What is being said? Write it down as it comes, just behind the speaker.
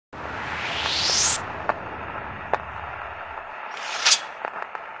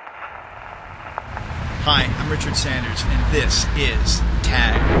Hi, I'm Richard Sanders, and this is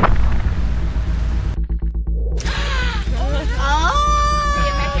Tag.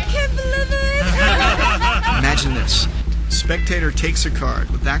 I can't believe it! Imagine this. Spectator takes a card,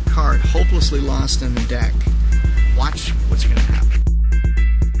 with that card hopelessly lost in the deck. Watch what's going to happen.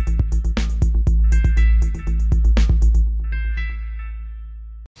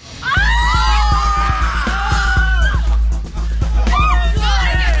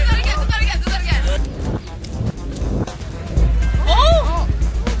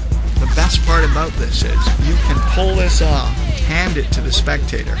 The best part about this is you can pull this off, hand it to the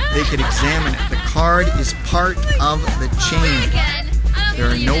spectator. They can examine it. The card is part of the chain. There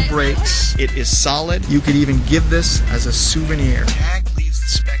are no breaks. It is solid. You could even give this as a souvenir. Tag leaves the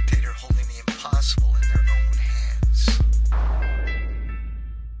spectator holding the impossible in their own hands.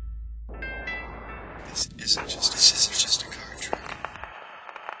 This isn't just a